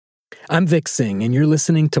I'm Vic Singh, and you're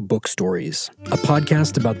listening to Book Stories, a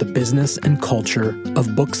podcast about the business and culture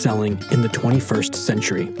of book selling in the 21st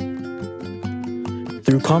century.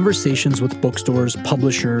 Through conversations with bookstores,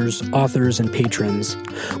 publishers, authors, and patrons,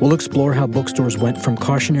 we'll explore how bookstores went from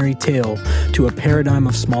cautionary tale to a paradigm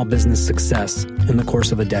of small business success in the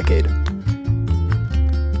course of a decade.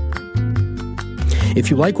 If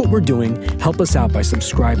you like what we're doing, help us out by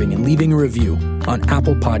subscribing and leaving a review on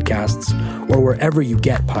Apple Podcasts or wherever you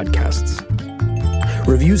get podcasts.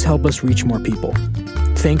 Reviews help us reach more people.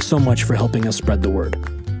 Thanks so much for helping us spread the word.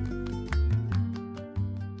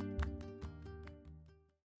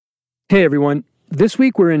 Hey everyone, this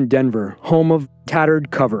week we're in Denver, home of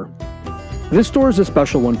Tattered Cover. This store is a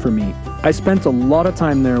special one for me. I spent a lot of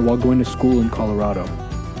time there while going to school in Colorado.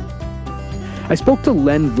 I spoke to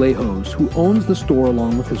Len Vlahos, who owns the store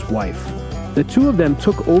along with his wife. The two of them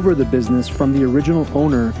took over the business from the original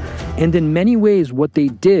owner, and in many ways what they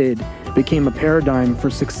did became a paradigm for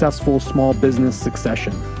successful small business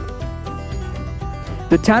succession.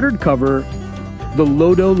 The Tattered Cover, the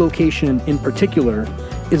Lodo location in particular,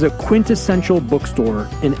 is a quintessential bookstore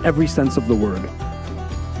in every sense of the word.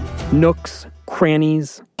 Nooks,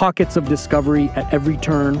 crannies, pockets of discovery at every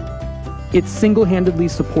turn. It single-handedly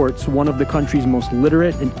supports one of the country's most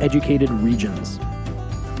literate and educated regions.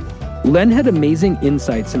 Len had amazing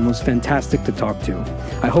insights and was fantastic to talk to.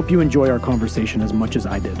 I hope you enjoy our conversation as much as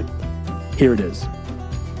I did. Here it is.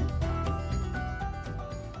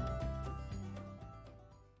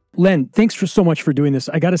 Len, thanks so much for doing this.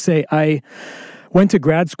 I got to say, I went to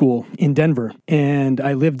grad school in Denver, and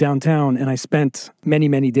I lived downtown, and I spent many,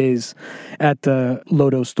 many days at the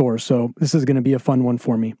Lodo store. So this is going to be a fun one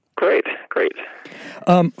for me. Great.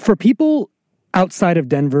 For people outside of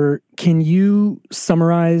Denver, can you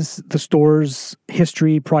summarize the store's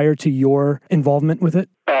history prior to your involvement with it?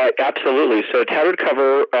 Absolutely. So Tattered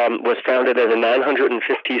Cover was founded as a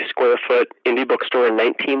 950 square foot indie bookstore in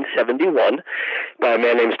 1971 by a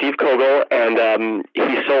man named Steve Kogel, and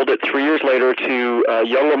he sold it 3 years later to a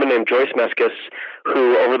young woman named Joyce Meskis,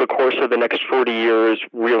 who over the course of the next 40 years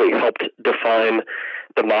really helped define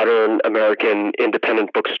the modern American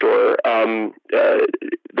independent bookstore.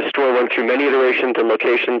 The store went through many iterations and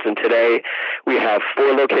locations, and today we have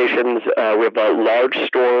 4 locations. We have a large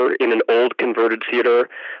store in an old converted theater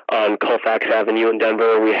on Colfax Avenue in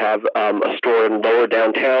Denver. We have a store in lower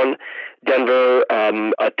downtown Denver,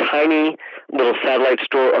 a tiny little satellite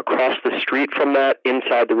store across the street from that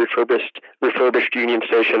inside the refurbished Union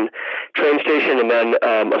Station train station, and then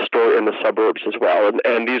a store in the suburbs as well.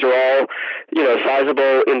 And these are all,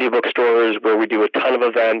 sizable indie bookstores where we do a ton of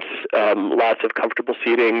events, lots of comfortable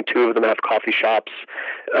seating. 2 of them have coffee shops.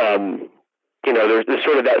 There's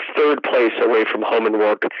sort of that third place away from home and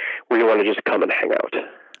work where you want to just come and hang out.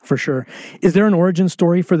 For sure. Is there an origin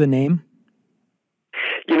story for the name?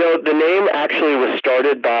 The name actually was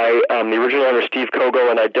started by the original owner, Steve Kogel,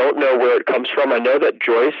 and I don't know where it comes from. I know that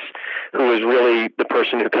Joyce, who was really the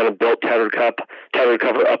person who kind of built Tattered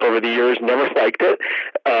Cover up over the years, never liked it,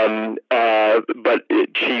 but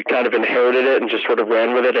she kind of inherited it and just sort of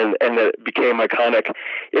ran with it, and it became iconic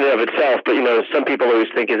in and of itself. But, some people always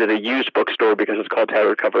think, is it a used bookstore because it's called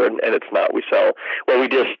Tattered Cover, and it's not. We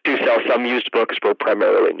just do sell some used books, but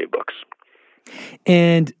primarily new books.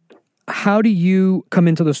 And how do you come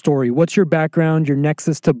into the story? What's your background, your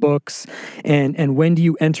nexus to books, and when do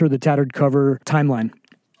you enter the Tattered Cover timeline?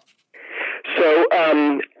 So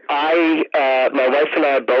my wife and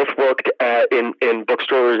I both worked in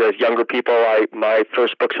bookstores as younger people. My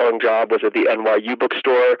first book-selling job was at the NYU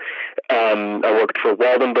bookstore. I worked for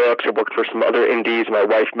Walden Books. I worked for some other indies. My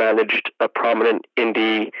wife managed a prominent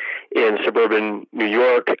indie in suburban New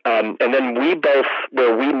York. And then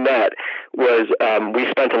where we met was we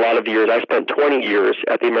spent a lot of years. I spent 20 years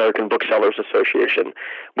at the American Booksellers Association,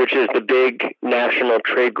 which is the big national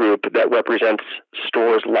trade group that represents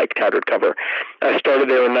stores like Tattered Cover. I started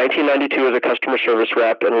there in 1992 as a customer service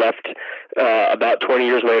rep and left about 20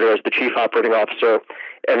 years later as the chief operating officer.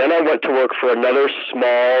 And then I went to work for another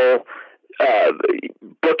small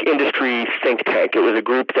book industry think tank. It was a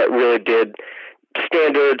group that really did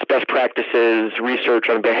standards, best practices, research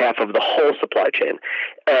on behalf of the whole supply chain.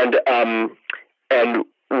 And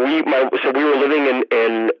we were living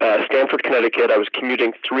in Stamford, Connecticut. I was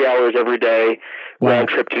commuting 3 hours every day, round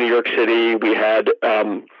trip to New York City. We had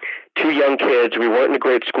 2 young kids. We weren't in a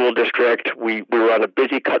great school district. We were on a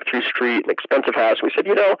busy cut-through street, an expensive house. We said,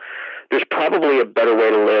 there's probably a better way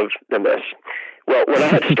to live than this. Well, when I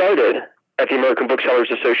had started at the American Booksellers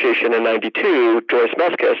Association in 92, Joyce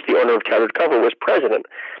Meskis, the owner of Tattered Cover, was president.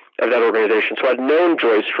 of that organization. So I'd known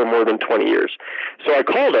Joyce for more than 20 years. So I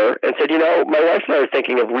called her and said, my wife and I are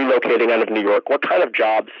thinking of relocating out of New York. What kind of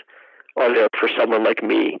jobs are there for someone like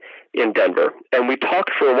me in Denver? And we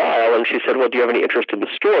talked for a while, and she said, well, do you have any interest in the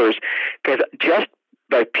stores? Because just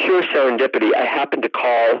by pure serendipity, I happened to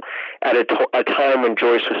call at a time when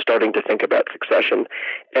Joyce was starting to think about succession.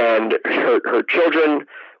 And her children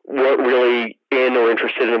weren't really in or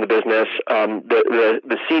interested in the business.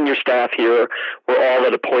 The senior staff here were all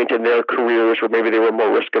at a point in their careers where maybe they were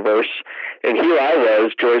more risk averse. And here I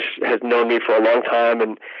was. Joyce has known me for a long time,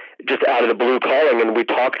 and just out of the blue calling, and we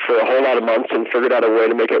talked for a whole lot of months and figured out a way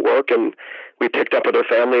to make it work. And we picked up with her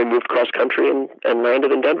family and moved cross country and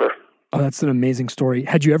landed in Denver. Oh, that's an amazing story.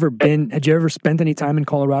 Had you ever spent any time in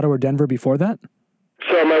Colorado or Denver before that?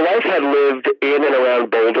 So my wife had lived in and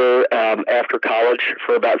around Boulder after college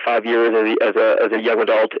for about 5 years as a young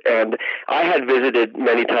adult, and I had visited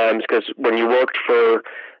many times because when you worked for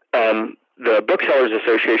the Booksellers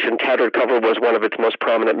Association, Tattered Cover was one of its most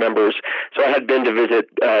prominent members. So I had been to visit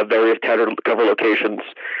various Tattered Cover locations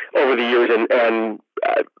over the years, and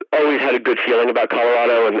always had a good feeling about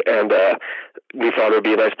Colorado, and we thought it would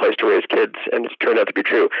be a nice place to raise kids, and it's turned out to be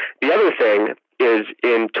true. The other thing is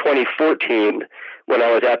in 2014, when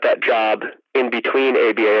I was at that job in between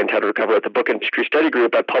ABA and Tattered Cover at the Book Industry Study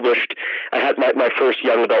Group, I had my first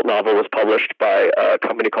young adult novel was published by a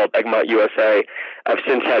company called Egmont USA. I've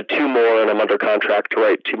since had 2 more, and I'm under contract to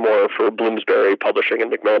write 2 more for Bloomsbury Publishing and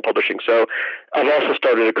Macmillan Publishing. So I've also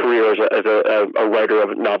started a career as a writer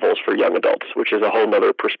of novels for young adults, which is a whole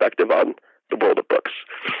other perspective on the world of books.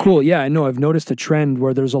 Cool. Yeah, I know. I've noticed a trend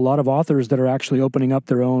where there's a lot of authors that are actually opening up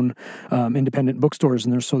their own independent bookstores,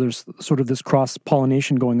 and there's sort of this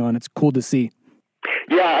cross-pollination going on. It's cool to see.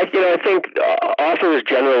 Yeah, I think authors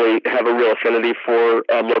generally have a real affinity for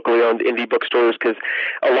locally owned indie bookstores because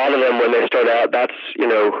a lot of them, when they start out, that's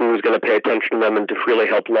who's going to pay attention to them and to really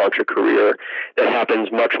help launch a career. That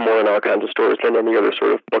happens much more in our kinds of stores than any other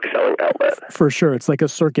sort of book selling outlet. For sure, it's like a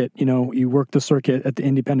circuit. You work the circuit at the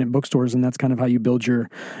independent bookstores, and that's kind of how you build your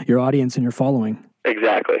audience and your following.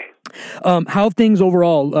 Exactly. How have things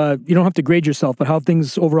overall? You don't have to grade yourself, but how have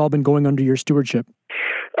things overall been going under your stewardship?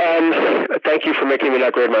 Thank you for making me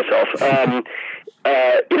not grade myself. I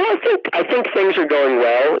think things are going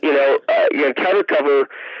well. Tattered Cover.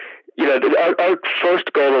 Our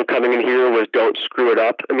first goal of coming in here was don't screw it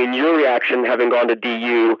up. I mean, your reaction, having gone to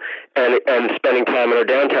DU and spending time in our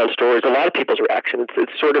downtown stores, a lot of people's reaction.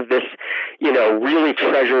 It's sort of this, really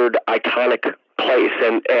treasured, iconic place,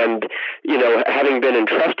 and having been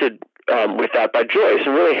entrusted with that by Joyce,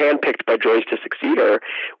 and really handpicked by Joyce to succeed her,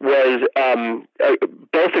 was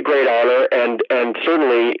both a great honor and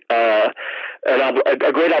certainly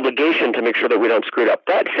a great obligation to make sure that we don't screw it up.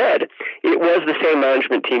 That said, it was the same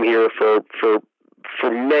management team here for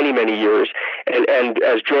many, many years. And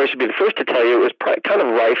as Joyce would be the first to tell you, it was kind of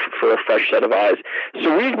rife for a fresh set of eyes.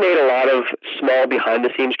 So we've made a lot of small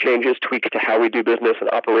behind-the-scenes changes, tweaks to how we do business and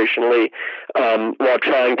operationally, while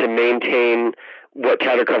trying to maintain what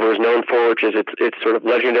Tattered Cover is known for, which is its sort of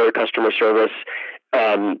legendary customer service,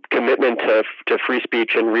 commitment to free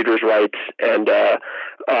speech and readers' rights, and a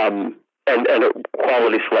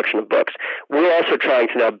quality selection of books. We're also trying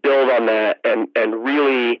to now build on that and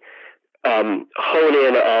really hone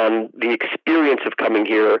in on the experience of coming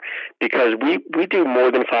here, because we do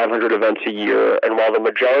more than 500 events a year, and while the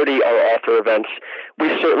majority are author events, we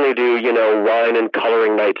certainly do wine and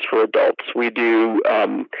coloring nights for adults. We do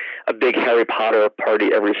a big Harry Potter party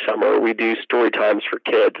every summer. We do story times for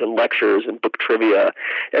kids and lectures and book trivia,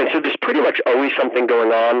 and so there's pretty much always something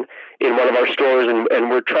going on in one of our stores, and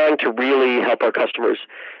we're trying to really help our customers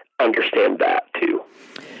understand that too.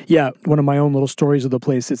 Yeah, one of my own little stories of the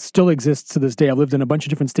place. It still exists to this day. I've lived in a bunch of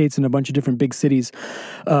different states and a bunch of different big cities.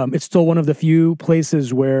 It's still one of the few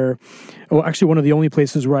places actually one of the only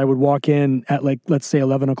places where I would walk in at let's say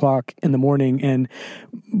 11 o'clock in the morning, and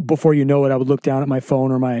before you know it, I would look down at my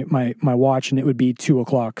phone or my watch, and it would be 2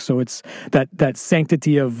 o'clock. So it's that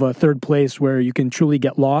sanctity of third place where you can truly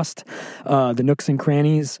get lost, the nooks and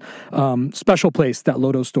crannies. Special place, that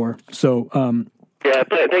Lodo store. So, yeah,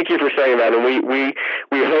 thank you for saying that, and we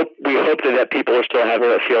hope that people are still having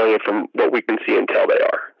that feeling from what we can see and tell they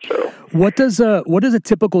are. So, what does a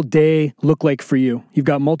typical day look like for you? You've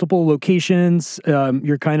got multiple locations.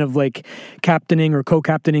 You're kind of like captaining or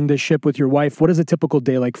co-captaining the ship with your wife. What is a typical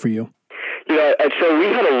day like for you? and so we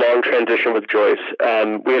had a long transition with Joyce.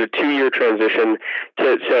 We had a 2-year transition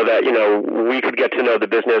so that, we could get to know the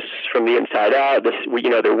business from the inside out.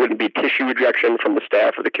 There wouldn't be tissue rejection from the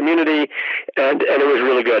staff or the community. And it was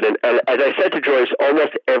really good. And as I said to Joyce,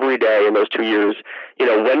 almost every day in those 2 years,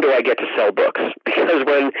 when do I get to sell books? Because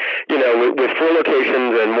when, with 4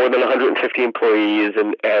 locations and more than 150 employees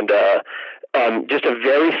and just a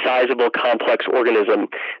very sizable, complex organism,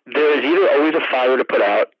 there is either always a fire to put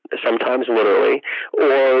out, sometimes literally,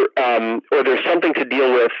 or there's something to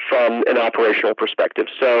deal with from an operational perspective.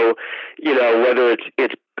 So, whether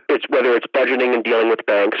it's budgeting and dealing with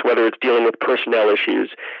banks, whether it's dealing with personnel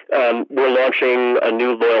issues, we're launching a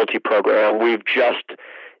new loyalty program. We've just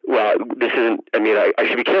this isn't, I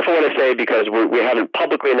should be careful what I say because we haven't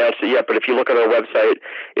publicly announced it yet, but if you look at our website,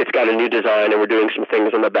 it's got a new design and we're doing some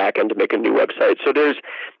things on the back end to make a new website. So there's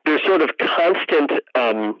sort of constant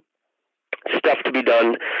stuff to be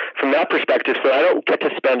done from that perspective. So I don't get to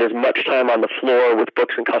spend as much time on the floor with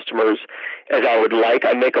books and customers as I would like.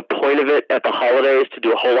 I make a point of it at the holidays to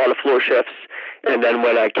do a whole lot of floor shifts, and then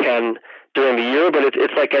when I can during the year, but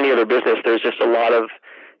it's like any other business. There's just a lot of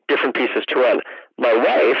different pieces to run. My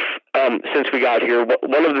wife, since we got here,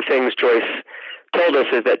 one of the things Joyce told us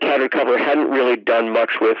is that Tattered Cover hadn't really done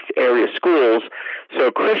much with area schools.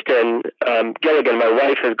 So Kristen Gilligan, my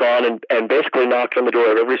wife, has gone and basically knocked on the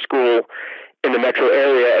door of every school in the metro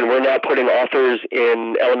area, and we're now putting authors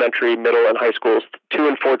in elementary, middle, and high schools 2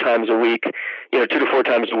 and 4 times a week. 2 to 4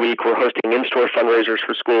 times a week. We're hosting in-store fundraisers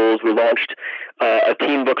for schools. We launched a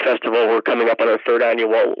teen book festival. We're coming up on our 3rd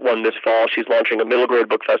annual one this fall. She's launching a middle grade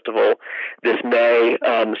book festival this May.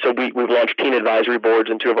 So we've launched teen advisory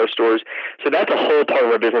boards in 2 of our stores. So that's a whole part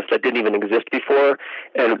of our business that didn't even exist before,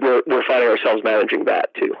 and we're finding ourselves managing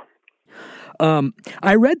that too.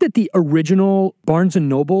 I read that the original Barnes &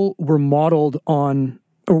 Noble was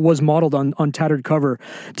modeled on Tattered Cover.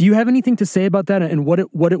 Do you have anything to say about that and what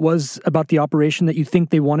it was about the operation that you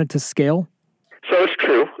think they wanted to scale? So it's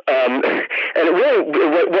true. And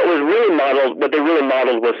what they really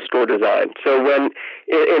modeled was store design. So when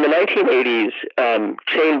in the 1980s,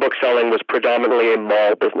 chain book selling was predominantly a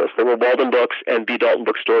mall business. There were Walden Books and B. Dalton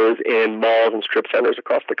bookstores in malls and strip centers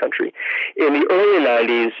across the country. In the early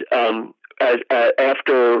 90s,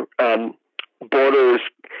 after Borders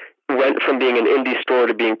went from being an indie store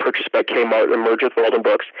to being purchased by Kmart and merged with Walden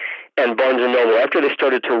Books, and Barnes & Noble, after they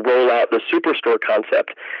started to roll out the superstore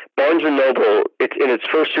concept, Barnes & Noble, in its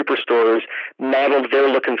first superstores, modeled their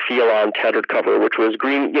look and feel on Tattered Cover, which was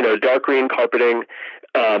green, dark green carpeting,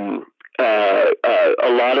 a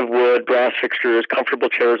lot of wood, brass fixtures, comfortable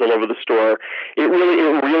chairs all over the store. It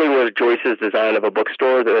really was Joyce's design of a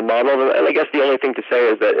bookstore that it modeled. And I guess the only thing to say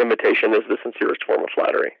is that imitation is the sincerest form of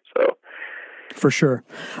flattery. So, for sure.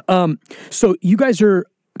 So you guys are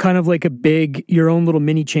kind of like your own little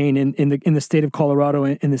mini chain in the state of Colorado,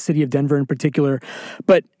 in the city of Denver in particular,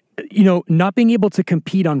 but not being able to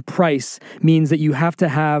compete on price means that you have to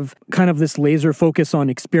have kind of this laser focus on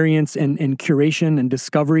experience and curation and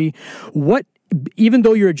discovery. Even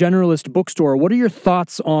though you're a generalist bookstore, what are your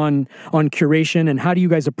thoughts on curation, and how do you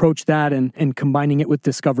guys approach that and combining it with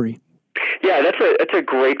discovery? Yeah, that's a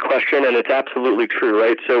great question, and it's absolutely true,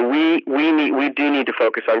 right? So we do need to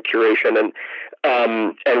focus on curation, and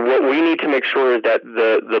what we need to make sure is that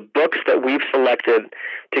the books that we've selected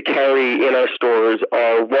to carry in our stores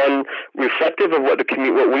are, one, reflective of what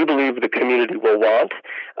we believe the community will want,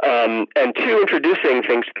 and 2, introducing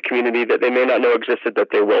things to the community that they may not know existed that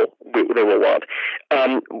they will want.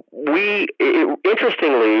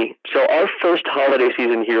 Interestingly, so our first holiday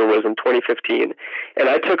season here was in 2015, and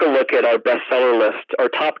I took a look at our bestseller list, our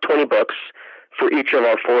top 20 books for each of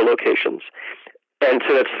our 4 locations. And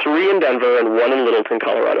so that's 3 in Denver and 1 in Littleton,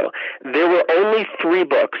 Colorado. There were only 3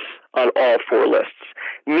 books on all 4 lists,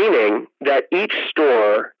 meaning that each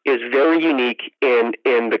store is very unique in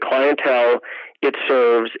the clientele it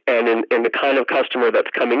serves and in the kind of customer that's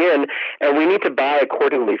coming in, and we need to buy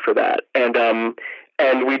accordingly for that.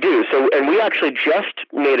 And we do. So, and we actually just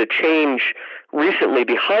made a change recently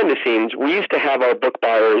behind the scenes. We used to have our book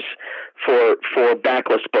buyers for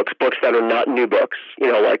backlist books that are not new books,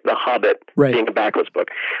 like The Hobbit being a backlist book.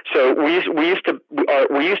 So we used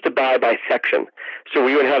to buy by section. So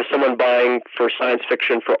we would have someone buying for science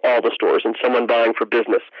fiction for all the stores and someone buying for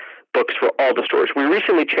business books for all the stores. We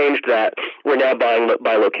recently changed that. We're now buying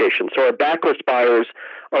by location. So our backlist buyers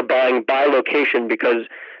are buying by location because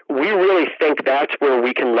we really think that's where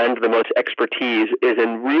we can lend the most expertise, is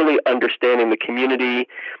in really understanding the community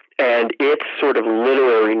and its sort of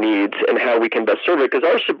literary needs and how we can best serve it. Because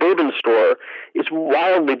our suburban store is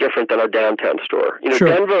wildly different than our downtown store.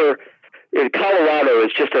 Sure. Colorado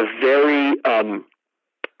is just a very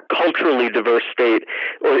culturally diverse state,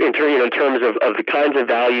 or in terms of the kinds of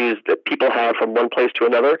values that people have from one place to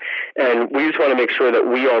another. And we just want to make sure that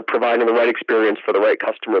we are providing the right experience for the right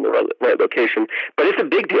customer in the right location. But it's a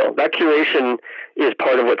big deal. That curation is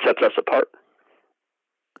part of what sets us apart.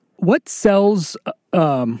 What sells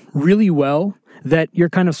really well that you're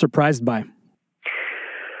kind of surprised by?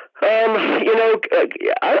 I don't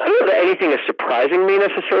know that anything is surprising me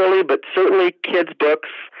necessarily, but certainly kids' books,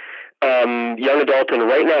 young adult, and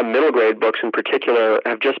right now middle grade books in particular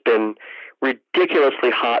have just been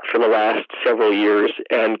ridiculously hot for the last several years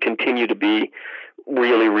and continue to be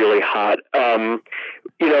really, really hot.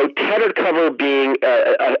 Tattered Cover being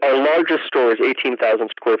our largest store is 18,000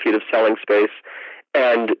 square feet of selling space,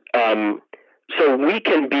 and so we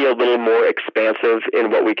can be a little more expansive in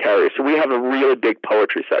what we carry. So we have a really big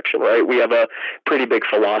poetry section, right? We have a pretty big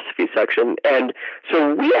philosophy section. And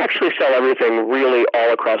so we actually sell everything really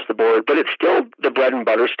all across the board, but it's still the bread and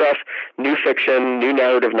butter stuff, new fiction, new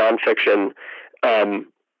narrative, nonfiction,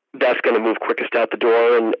 that's going to move quickest out the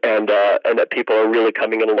door and that people are really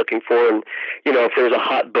coming in and looking for. And, if there's a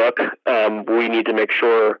hot book, we need to make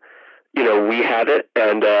sure we have it,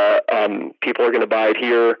 and people are going to buy it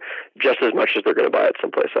here just as much as they're going to buy it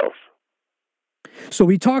someplace else. So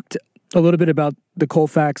we talked a little bit about the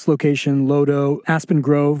Colfax location, Lodo, Aspen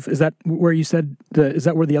Grove. Is that where you said, is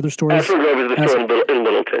that where the other store is? Aspen Grove is the store in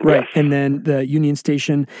Littleton. Right, yes. And then the Union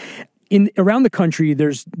Station. Around the country,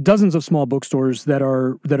 there's dozens of small bookstores that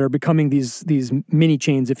are becoming these mini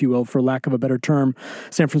chains, if you will, for lack of a better term.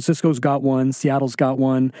 San Francisco's got one, Seattle's got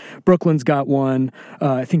one, Brooklyn's got one.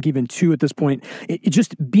 I think even two at this point. It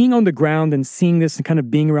just being on the ground and seeing this and kind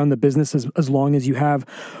of being around the business as long as you have,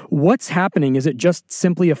 what's happening? Is it just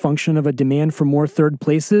simply a function of a demand for more third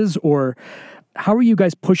places, or how are you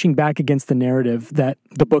guys pushing back against the narrative that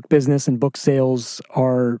the book business and book sales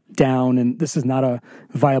are down and this is not a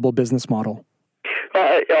viable business model?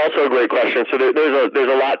 Also a great question. So there's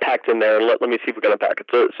a lot packed in there, and let me see if we can unpack it.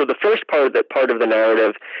 So the first part of the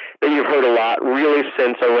narrative that you've heard a lot really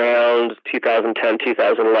since around 2010,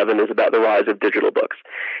 2011 is about the rise of digital books.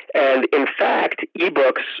 And in fact,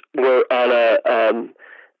 ebooks were on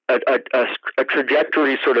a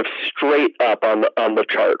trajectory sort of straight up on the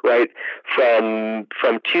chart, right? From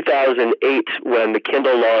 2008 when the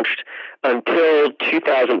Kindle launched until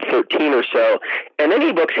 2013 or so, and then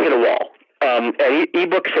ebooks hit a wall. And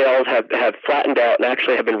ebook sales have flattened out and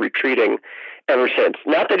actually have been retreating ever since.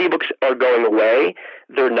 Not that ebooks are going away,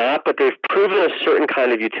 they're not, but they've proven a certain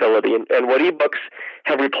kind of utility. And what ebooks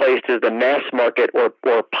have replaced is the mass market or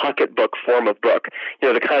pocketbook form of book.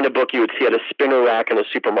 The kind of book you would see at a spinner rack in a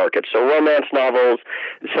supermarket. So romance novels,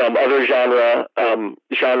 some other genre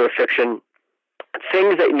fiction,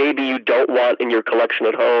 things that maybe you don't want in your collection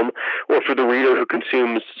at home or for the reader who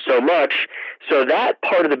consumes so much. So that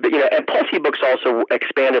part of the, and plus ebooks also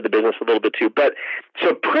expanded the business a little bit too. But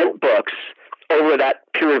so print books over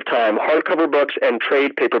that period of time, hardcover books and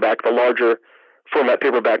trade paperback, the larger format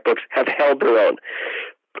paperback books, have held their own.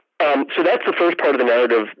 So that's the first part of the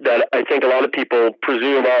narrative that I think a lot of people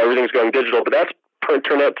presume, everything's going digital, but that's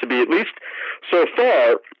turned out to be, at least so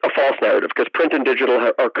far, a false narrative, because print and digital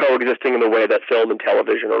are coexisting in the way that film and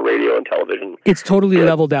television or radio and television. It's totally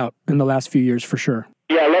leveled out in the last few years, for sure.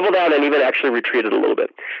 Yeah, leveled out and even actually retreated a little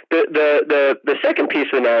bit. The second piece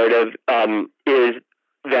of the narrative is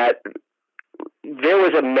that there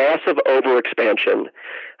was a massive overexpansion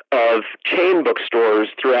of chain bookstores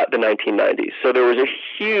throughout the 1990s. So there was a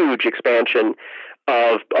huge expansion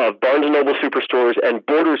of Barnes & Noble superstores and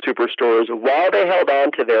Borders superstores while they held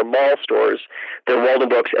on to their mall stores, their Walden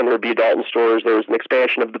Books and their B. Dalton stores. There was an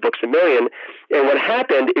expansion of the Books A Million. And what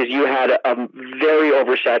happened is you had a very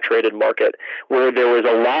oversaturated market where there was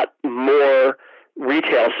a lot more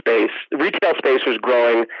retail space. Retail space was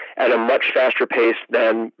growing at a much faster pace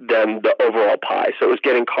than the overall pie. So it was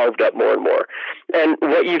getting carved up more and more. And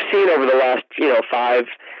what you've seen over the last 5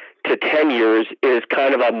 to 10 years is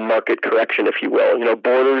kind of a market correction, if you will.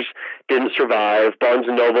 Borders didn't survive. Barnes &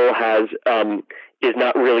 Noble is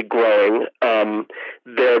not really growing.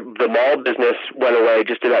 The mall business went away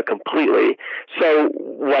just about completely. So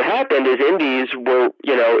what happened is indies were, and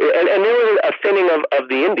there was a thinning of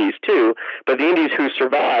the indies too, but the indies who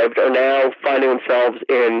survived are now finding themselves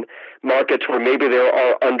in markets where maybe there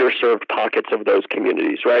are underserved pockets of those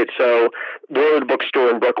communities, right? So Willard Bookstore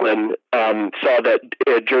in Brooklyn saw that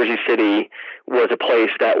Jersey City was a place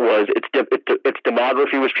that was, its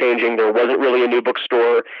demography was changing. There wasn't really a new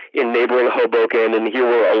bookstore in neighboring Hoboken, and here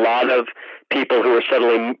were a lot of people who were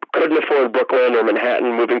suddenly couldn't afford Brooklyn or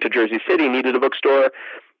Manhattan, moving to Jersey City, needed a bookstore.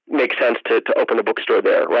 make sense to open a bookstore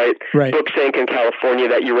there, right? Right. BookSync in California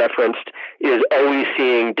that you referenced is always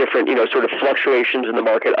seeing different, sort of fluctuations in the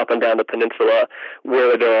market up and down the peninsula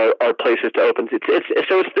where there are places to open.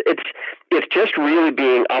 It's just really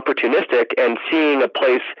being opportunistic and seeing a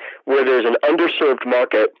place where there's an underserved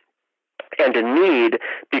market and a need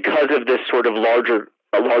because of this sort of a larger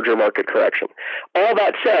market correction. All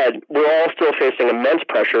that said, we're all still facing immense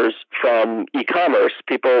pressures from e-commerce,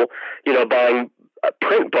 people, buying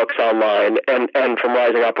print books online and from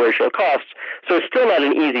rising operational costs. So it's still not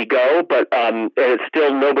an easy go, but and it's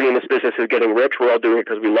still nobody in this business is getting rich. We're all doing it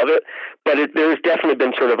because we love it. But there's definitely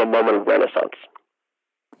been sort of a moment of renaissance.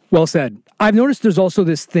 Well said. I've noticed there's also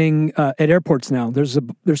this thing at airports now. There's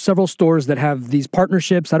several stores that have these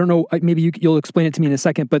partnerships. I don't know, maybe you'll explain it to me in a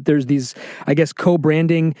second, but there's these, I guess,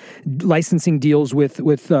 co-branding licensing deals with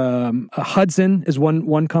Hudson is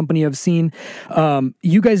one company I've seen.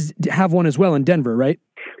 You guys have one as well in Denver, right?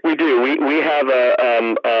 We do. We have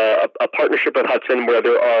a partnership with Hudson where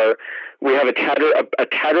we have a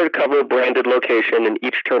Tattered cover branded location in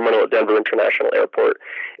each terminal at Denver International Airport.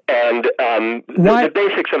 And the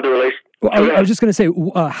basics of the relationship. Well, I was just going to say,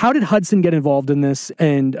 how did Hudson get involved in this?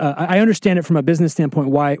 And I understand it from a business standpoint,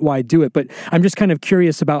 why do it, but I'm just kind of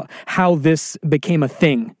curious about how this became a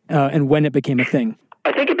thing and when it became a thing.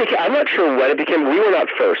 I think I'm not sure when it became, we were not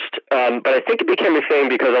first, but I think it became a thing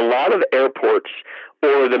because a lot of airports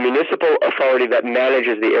or the municipal authority that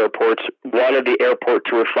manages the airports wanted the airport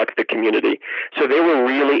to reflect the community. So they were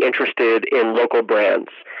really interested in local brands.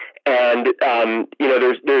 And,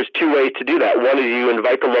 there's two ways to do that. One is you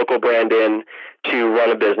invite the local brand in to run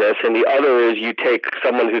a business, and the other is you take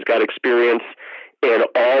someone who's got experience in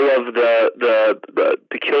all of the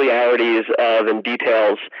peculiarities of and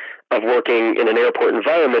details of working in an airport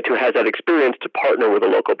environment who has that experience to partner with a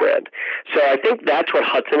local brand. So I think that's what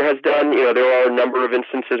Hudson has done. There are a number of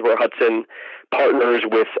instances where Hudson partners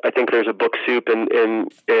with, I think there's a Book Soup in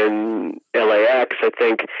LAX. I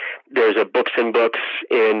think there's a Books and Books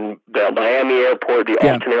in the Miami airport, the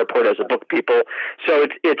Austin airport as a book people. So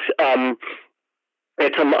I'm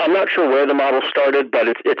not sure where the model started, but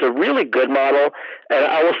it's a really good model. And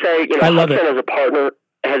I will say, Hudson as a partner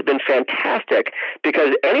has been fantastic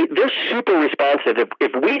because they're super responsive.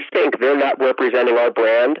 If we think they're not representing our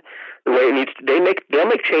brand the way it needs to, they'll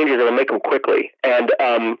make changes and they'll make them quickly. And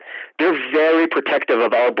they're very protective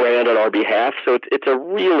of our brand on our behalf. So it's a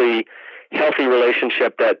really healthy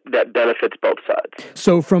relationship that benefits both sides.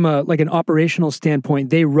 So from an operational standpoint,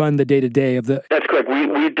 they run the day-to-day of the... That's correct.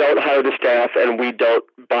 We don't hire the staff and we don't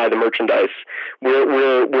buy the merchandise.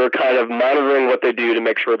 We're kind of monitoring what they do to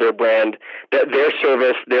make sure their brand, their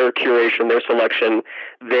service, their curation, their selection,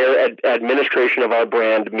 their administration of our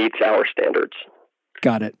brand meets our standards.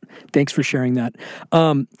 Got it. Thanks for sharing that.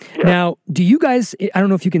 Now, do you guys, I don't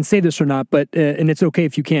know if you can say this or not, but, and it's okay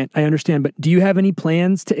if you can't, I understand, but do you have any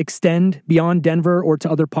plans to extend beyond Denver or to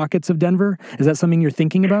other pockets of Denver? Is that something you're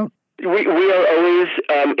thinking about? We are always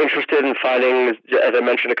interested in finding, as I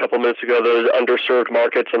mentioned a couple of minutes ago, those underserved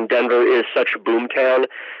markets, and Denver is such a boom town,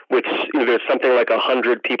 which there's something like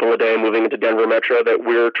 100 people a day moving into Denver Metro that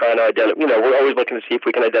we're trying to identify. We're always looking to see if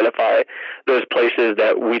we can identify those places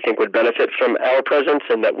that we think would benefit from our presence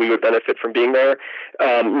and that we would benefit from being there.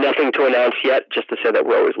 Nothing to announce yet, just to say that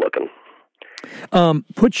we're always looking.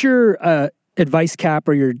 Put your advice cap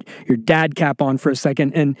or your dad cap on for a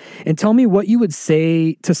second and tell me what you would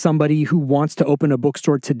say to somebody who wants to open a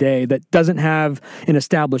bookstore today that doesn't have an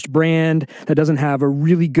established brand, that doesn't have a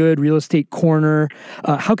really good real estate corner.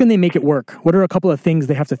 How can they make it work? What are a couple of things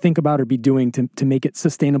they have to think about or be doing to make it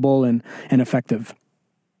sustainable and effective?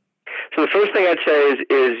 So the first thing I'd say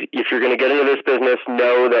is if you're going to get into this business,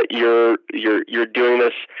 know that you're doing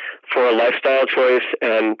this for a lifestyle choice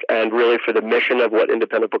and really for the mission of what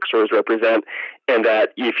independent bookstores represent, and that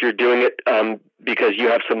if you're doing it because you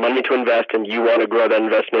have some money to invest and you want to grow that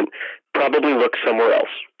investment, probably look somewhere else.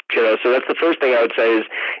 So that's the first thing I would say is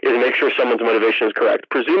make sure someone's motivation is correct.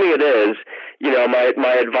 Presuming it is,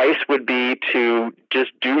 my advice would be to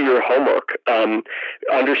just do your homework.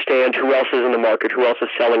 Understand who else is in the market, who else is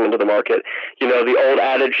selling into the market. The old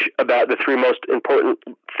adage about the three most important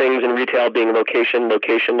things in retail being location,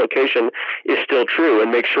 location, location is still true,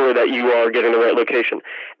 and make sure that you are getting the right location.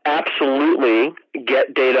 Absolutely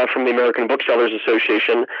get data from the American Booksellers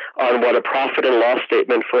Association on what a profit and loss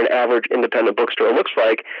statement for an average independent bookstore looks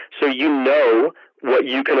like, so you know what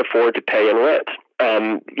you can afford to pay in rent.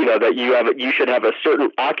 That you should have a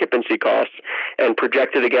certain occupancy cost and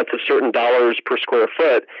projected against a certain dollars per square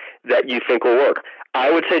foot that you think will work. I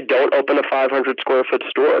would say don't open a 500 square foot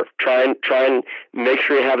store. Try and make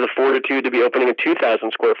sure you have the fortitude to be opening a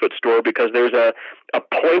 2,000 square foot store, because there's a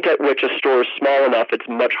point at which a store is small enough, it's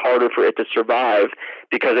much harder for it to survive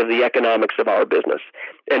because of the economics of our business.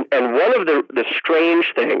 And one of the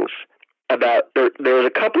strange things about, there's a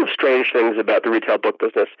couple of strange things about the retail book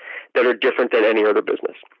business that are different than any other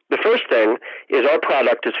business. The first thing is our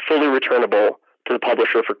product is fully returnable to the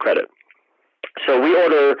publisher for credit. So we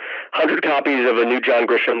order 100 copies of a new John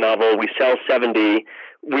Grisham novel. We sell 70.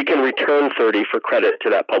 We can return 30 for credit to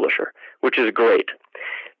that publisher, which is great.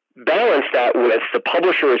 Balance that with the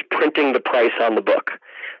publisher is printing the price on the book.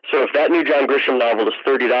 So if that new John Grisham novel is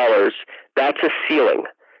 $30, that's a ceiling.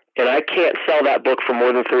 And I can't sell that book for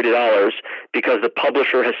more than $30 because the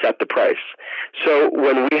publisher has set the price. So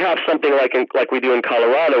when we have something like we do in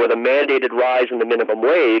Colorado with a mandated rise in the minimum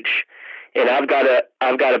wage, and I've got to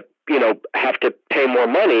have to pay more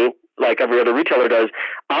money like every other retailer does,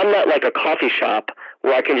 I'm not like a coffee shop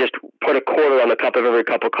where I can just put a quarter on the cup of every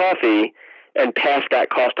cup of coffee and pass that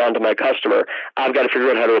cost on to my customer. I've got to figure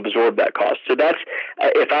out how to absorb that cost. So that's,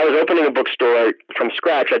 if I was opening a bookstore from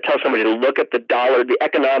scratch, I'd tell somebody to look at the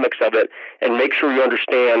economics of it, and make sure you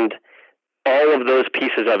understand all of those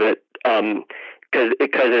pieces of it.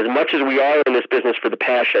 Because as much as we are in this business for the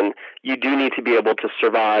passion, you do need to be able to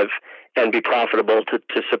survive and be profitable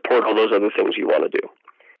to support all those other things you want to do,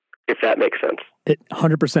 if that makes sense. It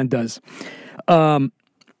 100% does.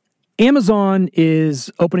 Amazon is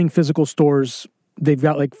opening physical stores. They've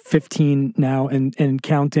got like 15 now and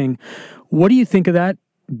counting. What do you think of that?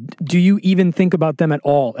 Do you even think about them at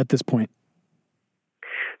all at this point?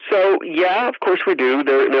 So yeah, of course we do.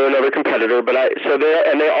 They're another competitor, but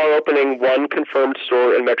they are opening one confirmed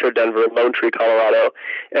store in Metro Denver, Lone Tree, Colorado,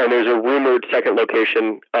 and there's a rumored second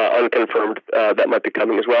location, unconfirmed, that might be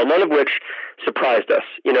coming as well. None of which surprised us.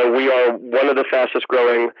 We are one of the fastest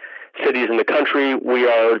growing cities in the country. We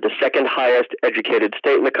are the second highest educated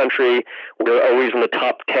state in the country. We're always in the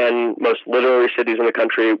top 10 most literary cities in the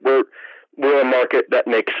country. We're a market that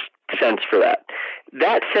makes sense for that.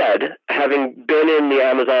 That said, having been in the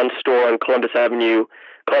Amazon store on Columbus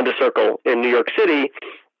Circle in New York City,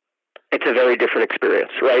 it's a very different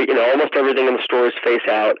experience, right? Almost everything in the store is face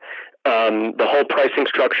out. The whole pricing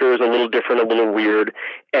structure is a little different, a little weird.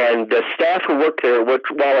 And the staff who work there,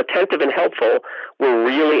 while attentive and helpful, were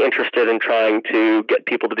really interested in trying to get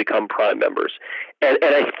people to become Prime members. And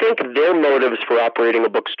I think their motives for operating a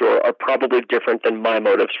bookstore are probably different than my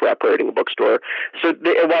motives for operating a bookstore. So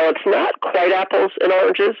while it's not quite apples and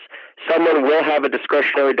oranges, someone will have a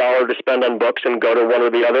discretionary dollar to spend on books and go to one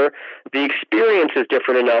or the other. The experience is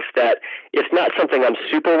different enough that it's not something I'm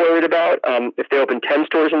super worried about. If they open 10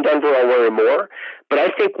 stores in Denver, I'll worry more. But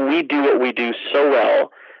I think we do what we do so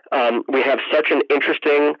well. We have such an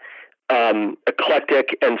interesting,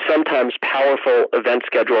 eclectic, and sometimes powerful event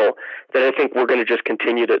schedule that I think we're going to just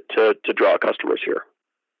continue to draw customers here.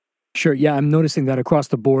 Sure. Yeah, I'm noticing that across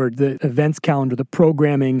the board. The events calendar, the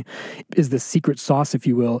programming is the secret sauce, if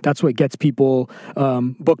you will. That's what gets people,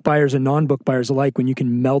 book buyers and non-book buyers alike, when you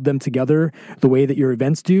can meld them together the way that your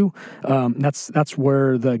events do. That's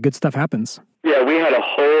where the good stuff happens. Yeah, we had a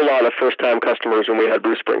whole lot of first-time customers when we had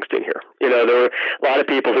Bruce Springsteen here. There were a lot of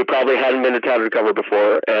people who probably hadn't been to Tattered Cover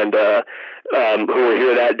before, and who were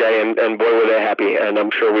here that day, and boy, were they happy. And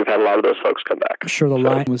I'm sure we've had a lot of those folks come back. Sure, the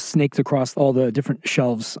line was snaked across all the different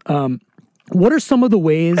shelves. What are some of the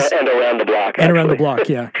ways... And around the block, actually. And around the block,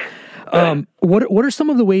 yeah. What are some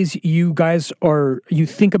of the ways you guys you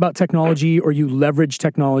think about technology, or you leverage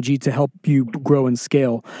technology to help you grow and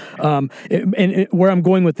scale? And where I'm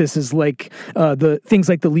going with this is like the things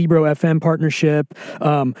like the Libro FM partnership,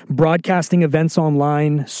 broadcasting events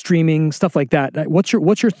online, streaming, stuff like that. What's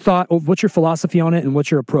your thought? What's your philosophy on it, and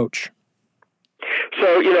what's your approach?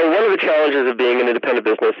 So, one of the challenges of being an independent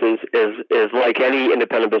business is like any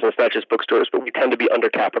independent business, not just bookstores, but we tend to be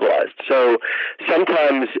undercapitalized. So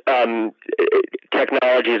sometimes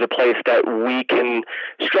technology is a place that we can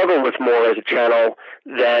struggle with more as a channel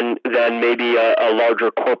than maybe a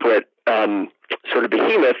larger corporate sort of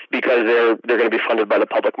behemoth, because they're going to be funded by the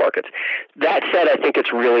public markets. That said, I think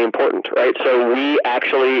it's really important, right? So we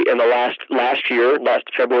actually, in the last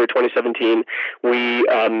February 2017, we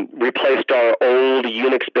replaced our old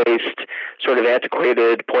Unix-based sort of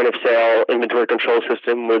antiquated point-of-sale inventory control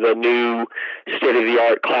system with a new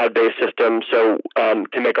state-of-the-art cloud-based system. So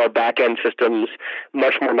to make our back-end systems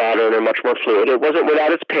much more modern and much more fluid. It wasn't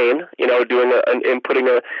without its pain,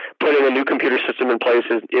 putting a new computer system in place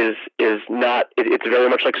is not. It's very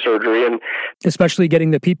much like surgery, and especially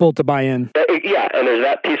getting the people to buy in. and there's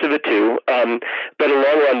that piece of it too. But in the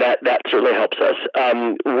long run, that certainly helps us.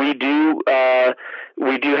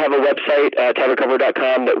 We do have a website,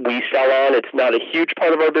 tatteredcover.com, that we sell on. It's not a huge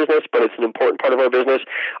part of our business, but it's an important part of our business.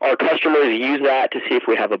 Our customers use that to see if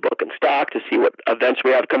we have a book in stock, to see what events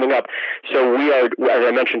we have coming up. So we are, as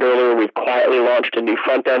I mentioned earlier, we've quietly launched a new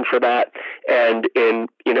front end for that. And in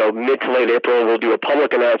mid to late April, we'll do a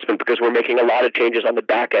public announcement because we're making a lot of changes on the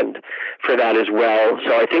back end for that as well.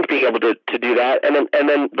 So I think being able to do that, and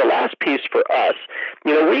then the last piece for us,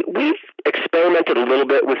 we've experimented a little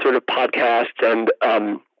bit with sort of podcasts and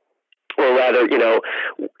or rather,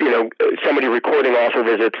 somebody recording author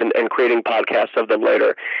visits and creating podcasts of them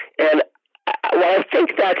later. And while I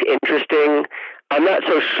think that's interesting, I'm not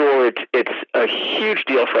so sure it's a huge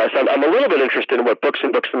deal for us. I'm a little bit interested in what Books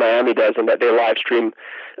and Books in Miami does and that they live stream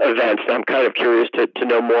events. And I'm kind of curious to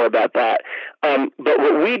know more about that. But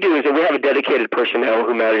what we do is that we have a dedicated person now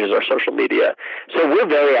who manages our social media. So we're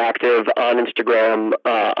very active on Instagram,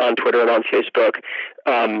 on Twitter, and on Facebook,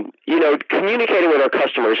 communicating with our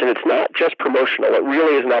customers. And it's not just promotional. It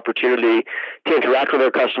really is an opportunity to interact with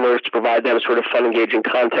our customers, to provide them sort of fun, engaging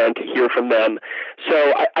content, to hear from them.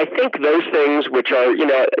 So I think those things, which are,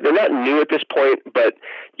 they're not new at this point, but,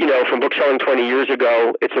 from book selling 20 years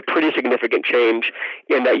ago, it's a pretty significant change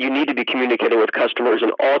in that you need to be communicating with customers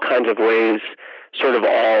in all kinds of ways, sort of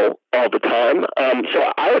all the time.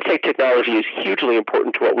 So I would say technology is hugely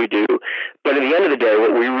important to what we do. But at the end of the day,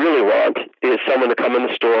 what we really want is someone to come in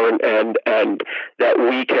the store and that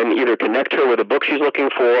we can either connect her with a book she's looking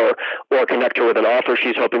for, or connect her with an author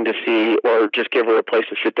she's hoping to see, or just give her a place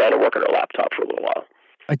to sit down and work on her laptop for a little while.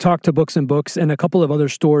 I talked to Books and Books and a couple of other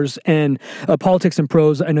stores, and Politics and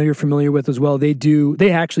Prose, I know you're familiar with as well.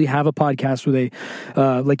 They actually have a podcast where they,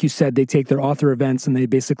 like you said, they take their author events and they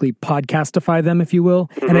basically podcastify them, if you will.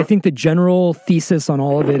 Mm-hmm. And I think the general thesis on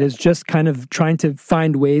all of it is just kind of trying to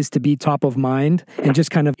find ways to be top of mind and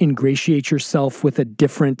just kind of ingratiate yourself with a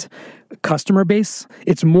different customer base.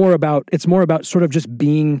 It's more about sort of just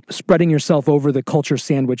spreading yourself over the culture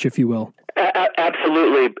sandwich, if you will.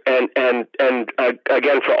 Absolutely, and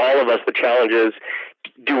again, for all of us, the challenge is,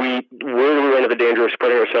 where do we run into the danger of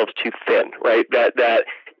spreading ourselves too thin, right? So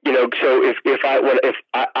if I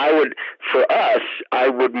would, for us, I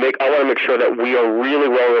want to make sure that we are really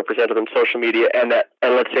well represented on social media, and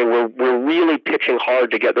let's say we're really pitching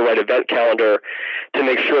hard to get the right event calendar to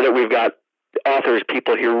make sure that we've got authors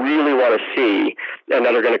people here really want to see and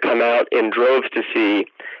that are going to come out in droves to see.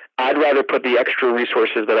 I'd rather put the extra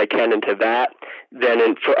resources that I can into that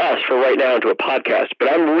than for right now, into a podcast.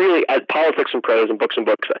 But I'm really, Politics and Prose and Books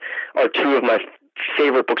are two of my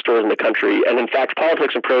favorite bookstores in the country. And in fact,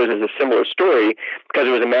 Politics and Prose is a similar story because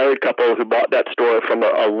it was a married couple who bought that store from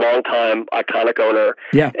a long-time iconic owner.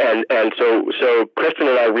 Yeah. And so Kristen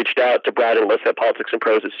and I reached out to Brad and Alyssa at Politics and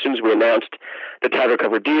Prose as soon as we announced the Tattered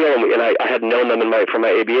cover deal. And I had known them from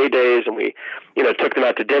my ABA days, and we, took them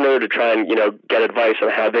out to dinner to try and, get advice on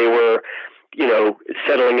how they were,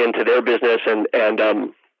 settling into their business. And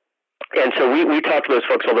so we talk to those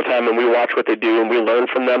folks all the time, and we watch what they do, and we learn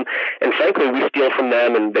from them. And frankly, we steal from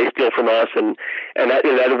them, and they steal from us. And that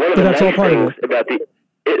one of the nice things about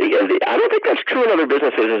I don't think that's true in other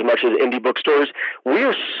businesses as much as indie bookstores. We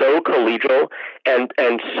are so collegial and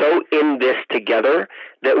so in this together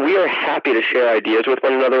that we are happy to share ideas with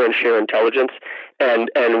one another and share intelligence, and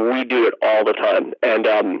we do it all the time.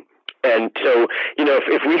 And so,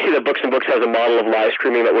 if we see that Books and Books has a model of live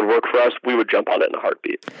streaming that would work for us, we would jump on it in a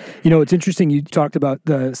heartbeat. It's interesting. You talked about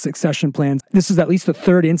the succession plans. This is at least the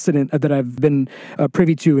third incident that I've been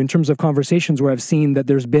privy to in terms of conversations where I've seen that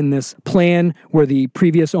there's been this plan where the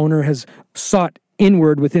previous owner has sought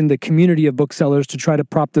inward within the community of booksellers to try to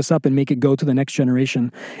prop this up and make it go to the next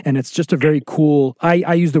generation. And it's just a very cool,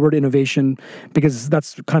 I use the word innovation because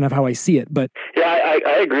that's kind of how I see it. But yeah,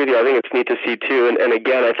 I agree with you. I think it's neat to see too. And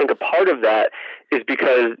again, I think a part of that is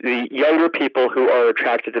because the younger people who are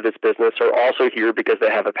attracted to this business are also here because they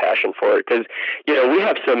have a passion for it. Because, we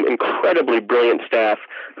have some incredibly brilliant staff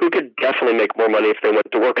who could definitely make more money if they went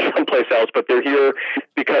to work someplace else, but they're here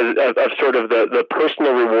because of sort of the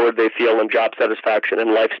personal reward they feel and job satisfaction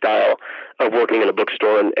and lifestyle of working in a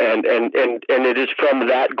bookstore. And it is from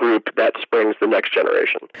that group that springs the next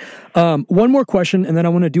generation. One more question, and then I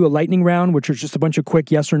want to do a lightning round, which is just a bunch of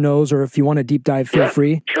quick yes or no's, or if you want to deep dive, feel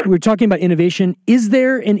free. Sure. We're talking about innovation. Is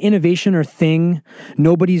there an innovation or thing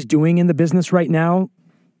nobody's doing in the business right now?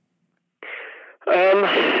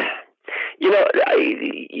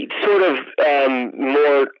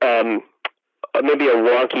 More maybe a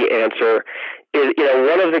wonky answer is,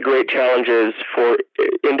 one of the great challenges for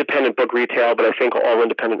independent book retail, but I think all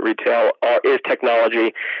independent retail is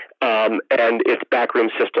technology. and its backroom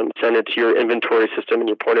systems, and it's your inventory system and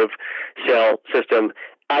your point of sale system.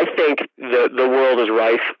 I think the world is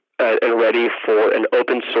rife and ready for an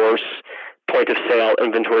open source point of sale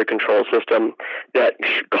inventory control system that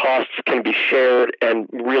costs can be shared and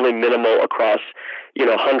really minimal across,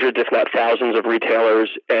 hundreds, if not thousands of retailers,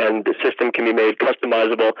 and the system can be made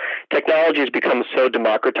customizable. Technology has become so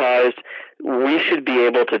democratized. We should be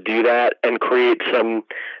able to do that and create some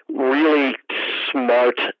really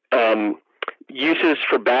smart uses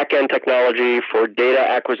for back-end technology, for data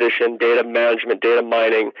acquisition, data management, data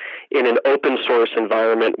mining in an open source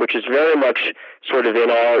environment, which is very much sort of in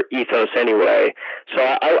our ethos anyway. So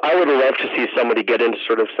I would love to see somebody get into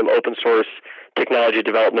sort of some open source technology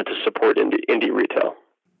development to support indie retail.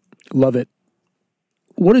 Love it.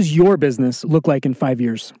 What does your business look like in 5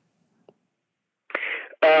 years?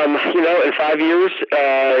 In 5 years,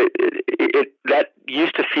 that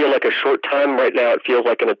used to feel like a short time. Right now, it feels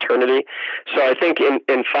like an eternity. So I think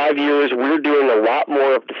in 5 years, we're doing a lot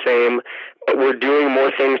more of the same, but we're doing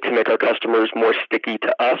more things to make our customers more sticky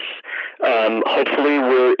to us. Hopefully,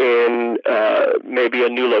 we're in maybe a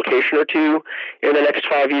new location or two in the next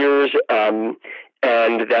 5 years.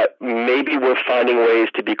 And that maybe we're finding ways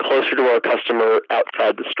to be closer to our customer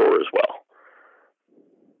outside the store as well.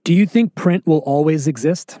 Do you think print will always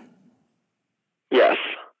exist? Yes.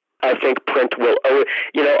 I think print will, always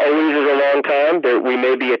is a long time. We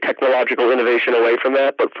may be a technological innovation away from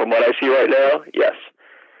that, but from what I see right now, yes.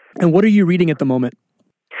 And what are you reading at the moment?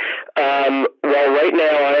 Well, right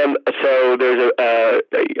now so there's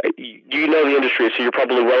you know the industry, so you're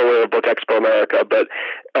probably well aware of Book Expo America, but,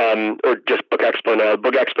 or just Book Expo now.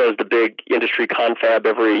 Book Expo is the big industry confab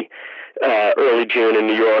every early June in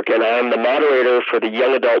New York, and I'm the moderator for the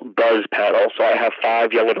Young Adult Buzz panel, so I have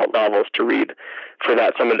 5 young adult novels to read for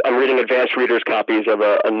that. So I'm reading advanced readers' copies of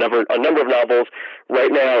a number of novels.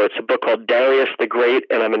 Right now, it's a book called Darius the Great,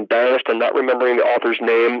 and I'm embarrassed I'm not remembering the author's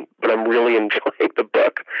name, but I'm really enjoying the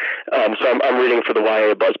book. So I'm reading for the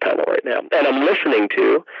YA Buzz panel right now. And I'm listening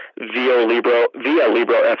to, via Libro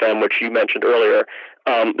FM, which you mentioned earlier,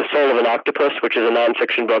 The Soul of an Octopus, which is a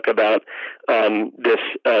nonfiction book about this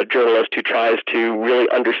journalist who tries to really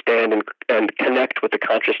understand and connect with the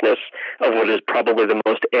consciousness of what is probably the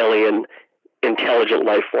most alien, intelligent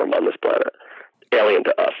life form on this planet, alien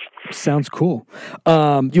to us. Sounds cool.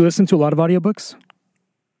 Do you listen to a lot of audiobooks?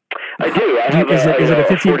 I do. Is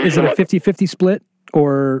it a 50-50 split,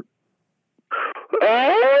 or?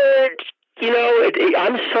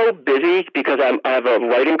 I'm so busy because I have a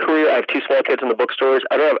writing career. I have 2 small kids in the bookstores.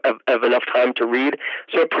 I don't have enough time to read.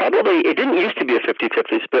 So it didn't used to be a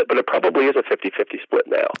 50-50 split, but it probably is a 50-50 split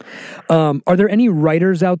now. Are there any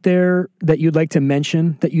writers out there that you'd like to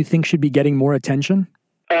mention that you think should be getting more attention?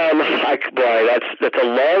 That's a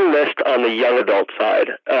long list on the young adult side.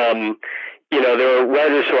 There are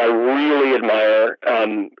writers who I really admire,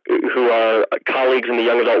 who are colleagues in the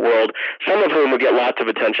young adult world, some of whom would get lots of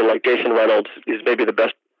attention, like Jason Reynolds is maybe the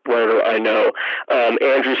best writer I know.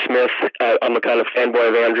 Andrew Smith, I'm a kind of fanboy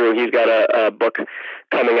of Andrew. He's got a book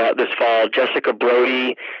coming out this fall. Jessica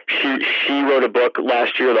Brody, she wrote a book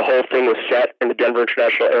last year. The whole thing was set in the Denver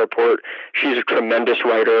International Airport. She's a tremendous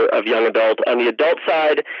writer of young adult. On the adult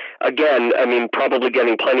side, again, probably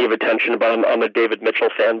getting plenty of attention, but I'm a David Mitchell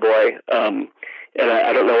fanboy. And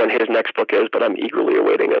I don't know when his next book is, but I'm eagerly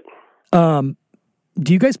awaiting it.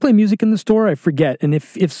 Do you guys play music in the store? I forget. And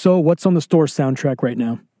if so, what's on the store soundtrack right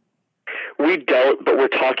now? We don't, but we're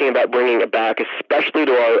talking about bringing it back, especially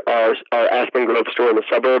to our Aspen Grove store in the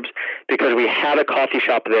suburbs, because we had a coffee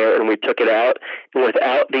shop there and we took it out. And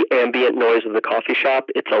without the ambient noise of the coffee shop,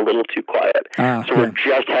 it's a little too quiet. We're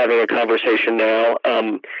just having a conversation now.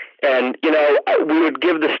 And, we would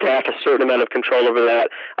give the staff a certain amount of control over that.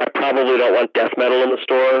 I probably don't want death metal in the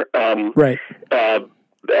store. Right.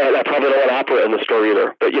 And I probably don't want opera in the store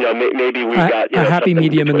either. But, maybe we've got... a happy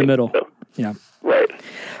medium in the middle. So. Yeah. Right.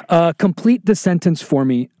 Complete the sentence for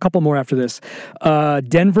me. A couple more after this.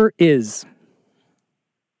 Denver is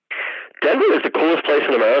the coolest place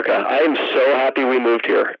in America. I am so happy we moved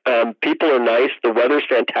here. People are nice. The weather's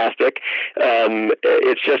fantastic.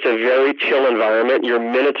 It's just a very chill environment. You're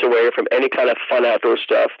minutes away from any kind of fun outdoor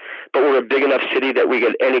stuff. But we're a big enough city that we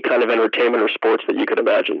get any kind of entertainment or sports that you could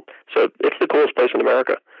imagine. So it's the coolest place in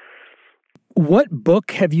America. What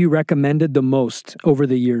book have you recommended the most over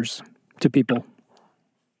the years to people?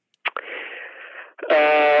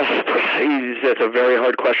 That's a very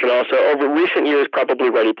hard question also. Over recent years, probably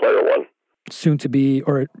Ready Player One. soon to be,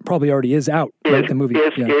 or it probably already is out, right? The movie.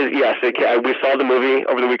 Yes. We saw the movie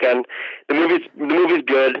over the weekend. The movie's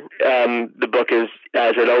good. The book is,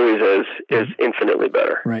 as it always is infinitely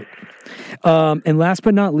better. Right. And last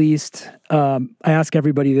but not least, I ask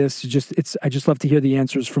everybody this. I just love to hear the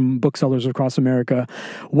answers from booksellers across America.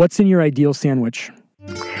 What's in your ideal sandwich?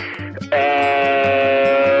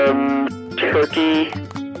 Turkey.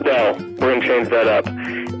 No, we're gonna change that up.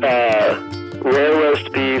 Rare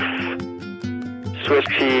roast beef, Swiss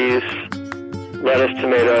cheese, lettuce,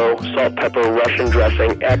 tomato, salt, pepper, Russian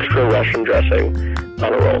dressing, extra Russian dressing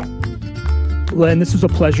on a roll. Len, this was a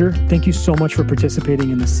pleasure. Thank you so much for participating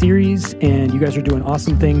in the series, and you guys are doing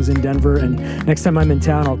awesome things in Denver, and next time I'm in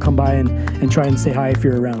town, I'll come by and try and say hi if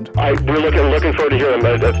you're around. We're looking forward to hearing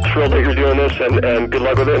it. I'm thrilled that you're doing this, and good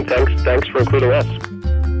luck with it, and thanks for including us.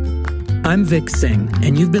 I'm Vic Singh,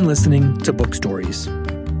 and you've been listening to Book Stories.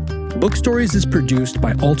 Book Stories is produced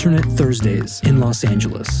by Alternate Thursdays in Los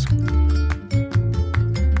Angeles.